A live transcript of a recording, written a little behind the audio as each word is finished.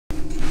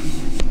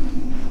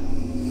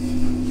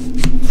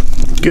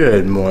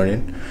Good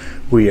morning.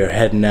 We are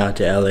heading out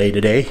to LA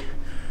today.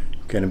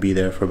 Gonna be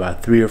there for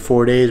about 3 or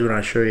 4 days. We're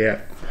not sure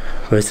yet.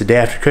 But it's the day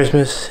after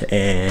Christmas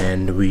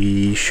and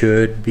we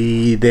should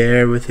be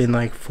there within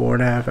like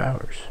 4.5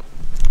 hours.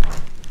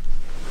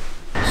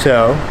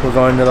 So we're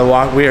going to the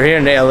walk. We are here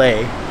in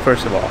LA,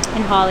 first of all.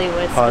 In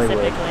Hollywood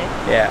specifically.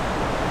 Yeah.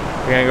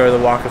 We're gonna go to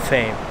the Walk of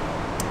Fame.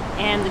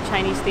 And the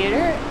Chinese Theater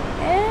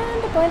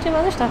and a bunch of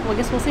other stuff. Well, I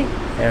guess we'll see.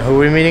 And who are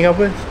we meeting up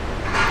with?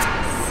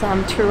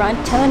 Some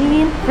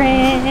Torontonian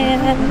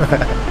friends.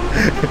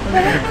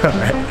 All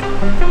right.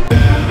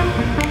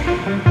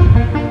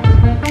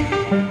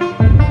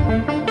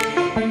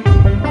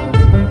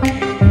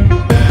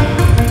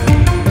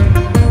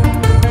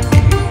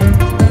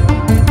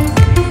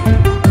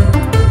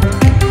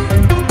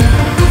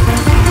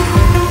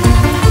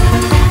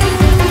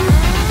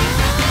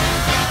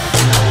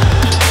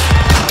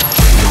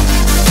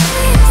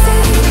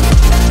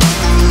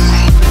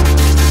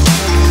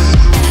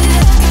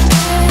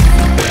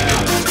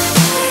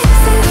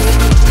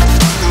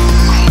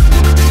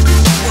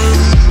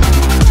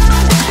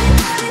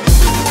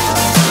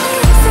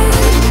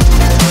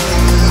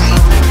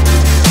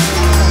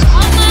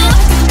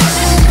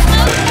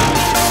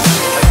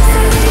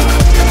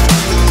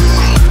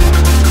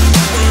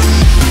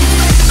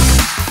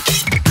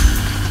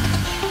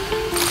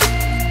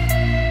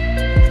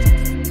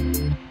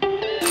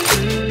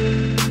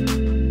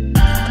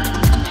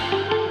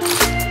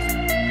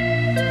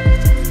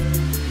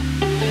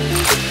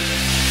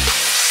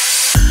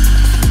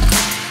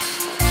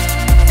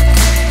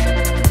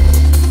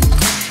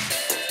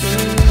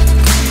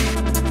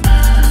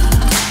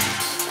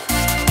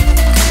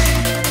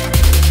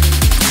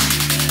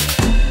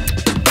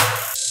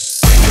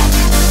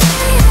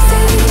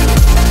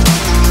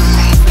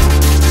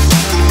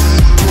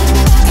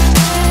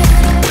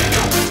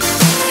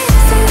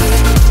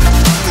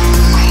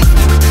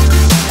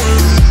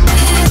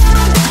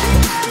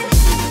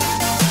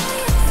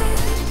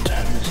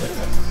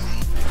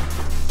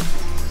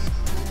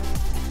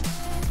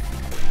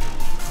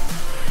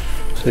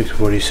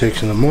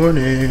 6:46 in the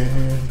morning.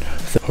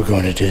 We're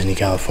going to Disney,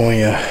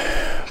 California,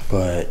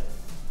 but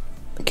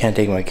I can't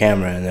take my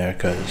camera in there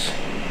because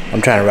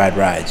I'm trying to ride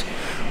rides.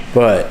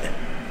 But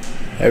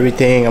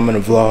everything I'm gonna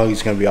vlog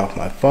is gonna be off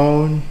my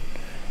phone,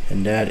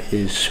 and that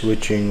is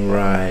switching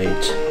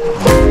rides.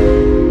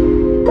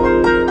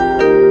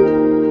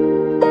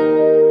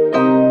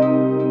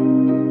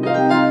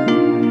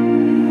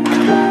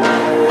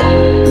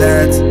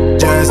 Let's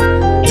just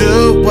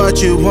do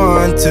what you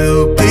want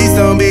to. Please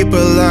don't be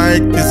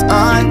polite, cause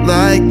I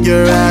like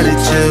your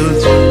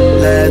attitude.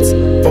 Let's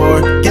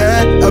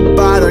forget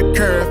about a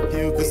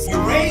curfew, cause you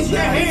raise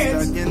your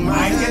hands, I get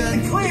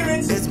the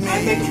clearance, and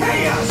the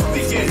chaos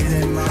begins.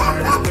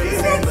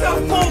 It's a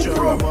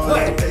foolproof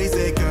play.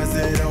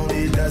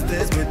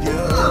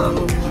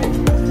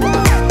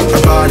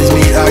 Our bodies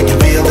meet, I can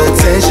feel the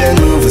tension,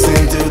 move us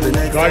into the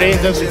next.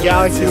 Guardians of the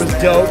Galaxy was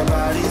dope.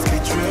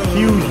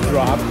 Huge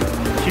drop.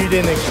 She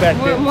didn't expect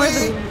it. More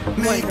than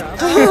one drop.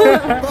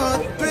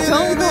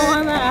 Don't go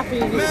on that after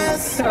you do that.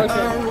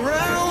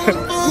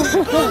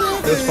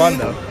 It was fun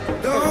though.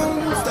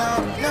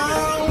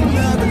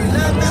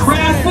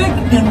 Traffic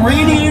in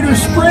Radiator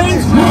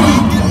Springs?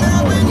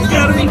 You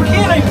gotta be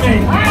kidding me!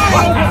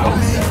 Wow!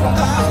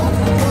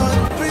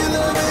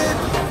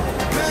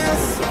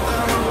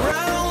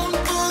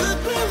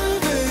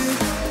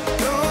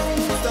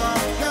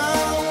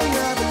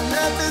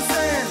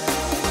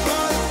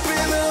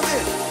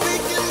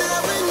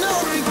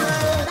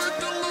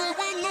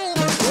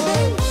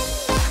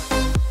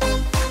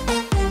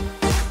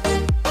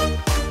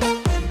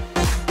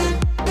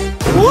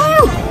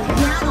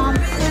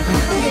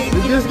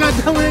 Just got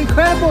done with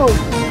Incredibles.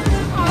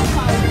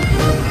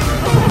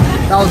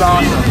 That was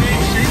awesome.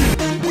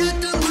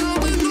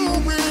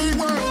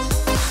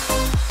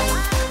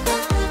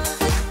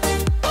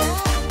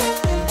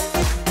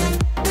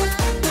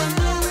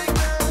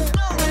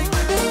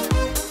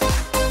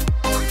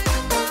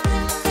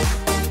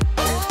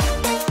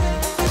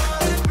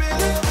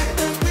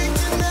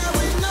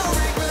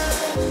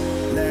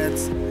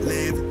 Let's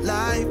live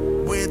life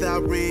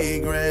without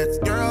regrets.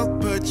 Girl,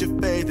 put your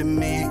faith in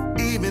me,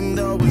 even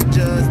though we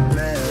just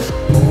met.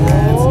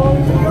 Let's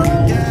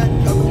forget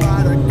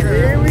about a girl.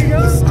 Here we go.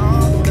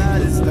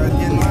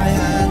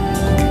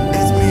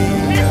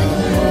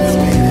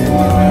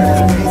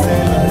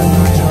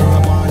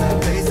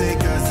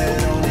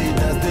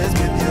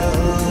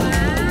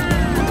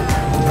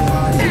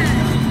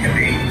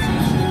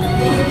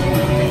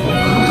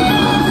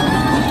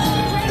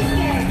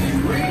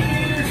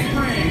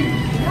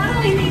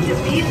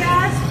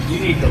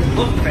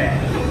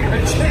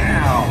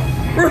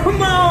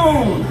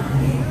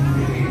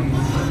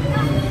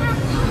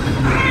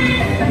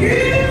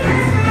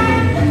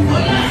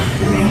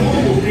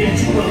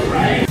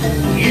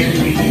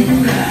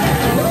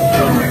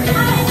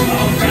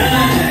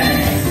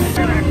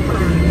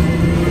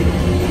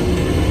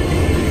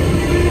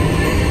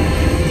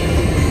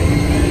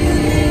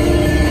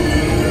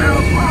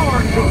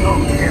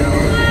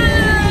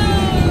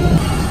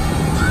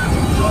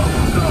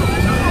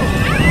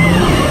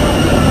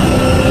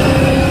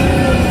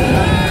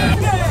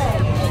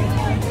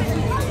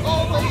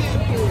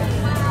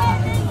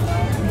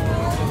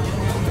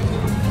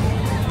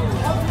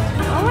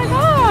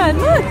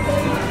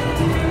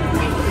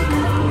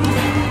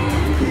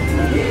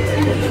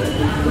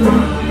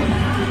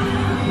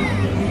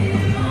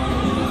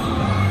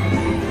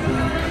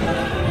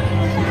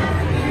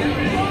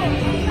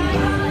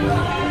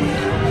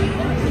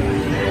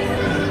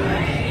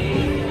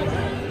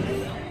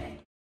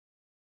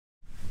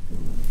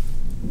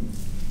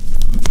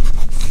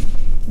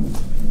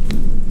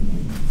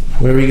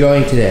 Where are we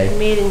going today?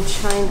 Made in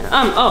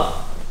China.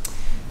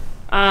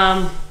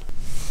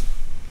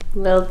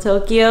 Little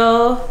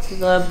Tokyo,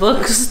 the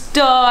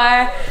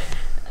bookstore,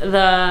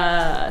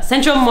 the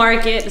Central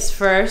Market is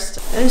first.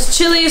 There's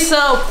chilly,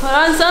 so put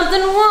on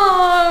something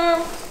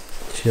warm.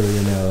 Chilly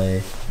in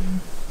LA.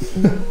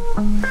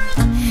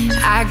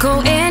 I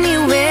go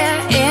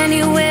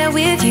anywhere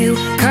with you,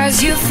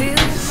 'cause you feel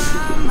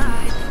my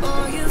mind,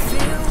 or you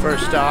feel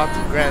First stop,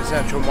 Grand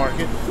Central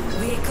Market.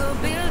 we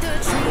could build a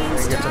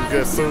dream. Get some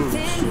good food.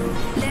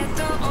 Let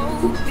the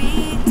old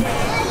be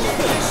dead.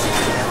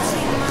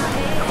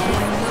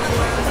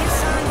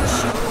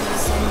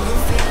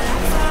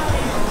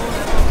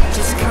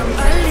 Just come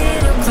a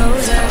little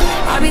closer.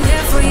 I'll be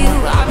there for you,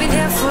 I'll be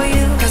there for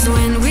you. 'Cause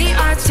when we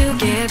are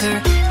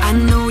together, I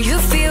know you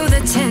feel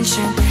the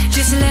tension.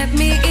 Just let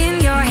me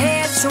in your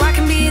head so I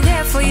can be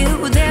there for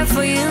you, there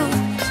for you.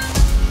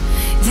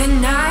 The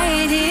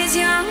night is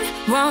young,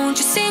 won't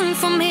you sing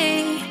for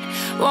me?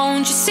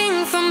 Won't you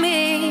sing for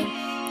me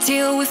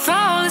till we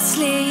fall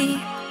asleep?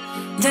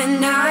 The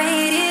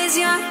night is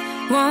young,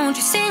 won't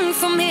you sing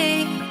for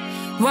me?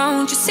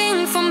 Won't you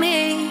sing for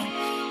me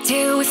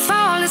till we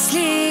fall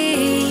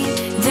asleep?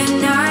 The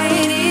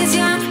night is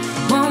young,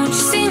 won't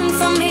you sing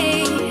for me?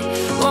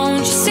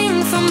 Won't you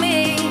sing for me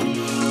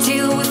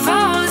till we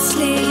fall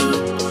asleep?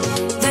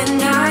 The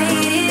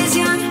night is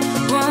young,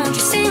 won't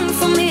you sing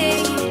for me?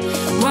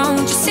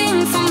 Won't you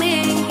sing for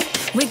me?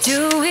 We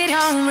do it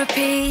on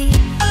repeat.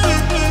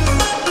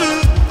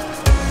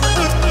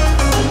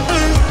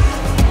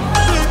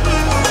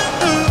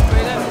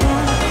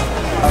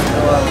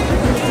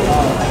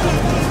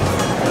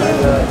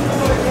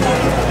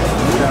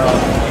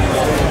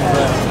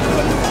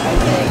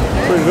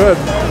 Pretty good.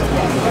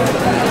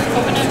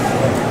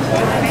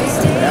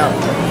 Yeah.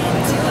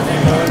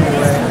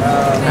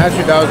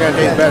 Actually, that was gonna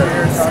taste better.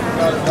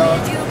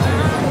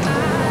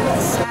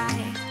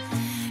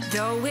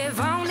 Though we've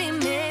only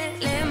met,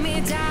 let me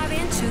dive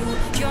into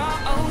your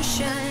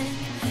ocean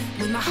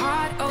with my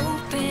heart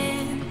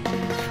open.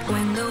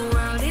 When the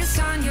world is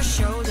on your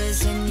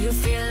shoulders and you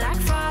feel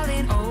like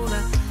falling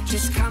over,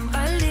 just come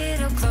a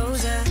little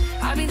closer.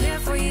 I'll be there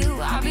for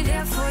you, I'll be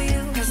there for you.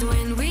 'Cause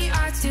when we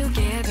are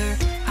together,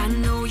 I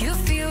know you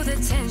feel the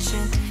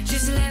tension.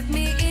 Just let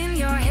me in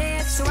your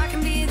head so I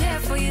can be there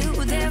for you,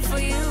 there for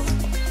you.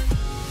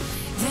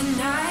 The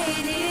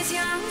night is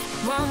young,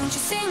 won't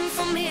you sing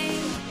for me?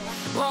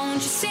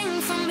 Won't you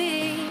sing for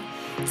me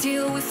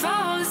till we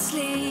fall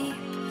asleep?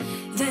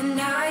 The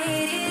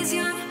night is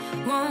young,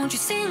 won't you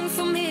sing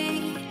for me?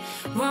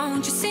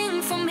 Won't you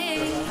sing for me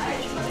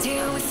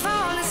till we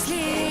fall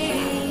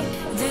asleep?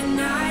 The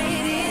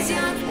night is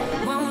young,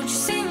 won't you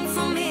sing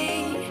for me?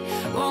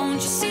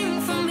 Won't you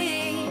sing for me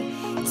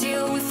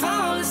till we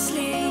fall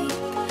asleep?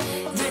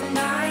 The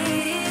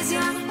night is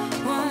young,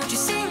 won't you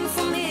sing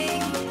for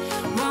me?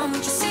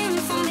 Won't you sing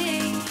for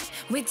me?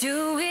 We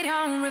do it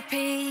on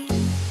repeat.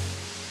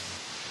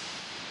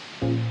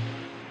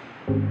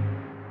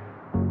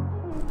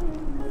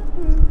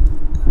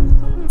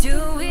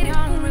 Do it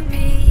on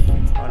repeat.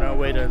 On our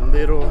way to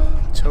Little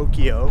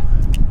Tokyo.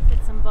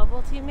 Get some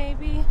bubble tea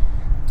maybe.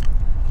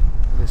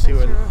 Let's see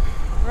what.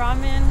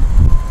 Ramen.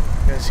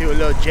 Gonna see what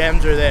little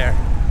gems are there.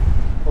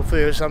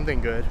 Hopefully there's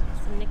something good.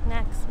 Some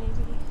knickknacks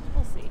maybe.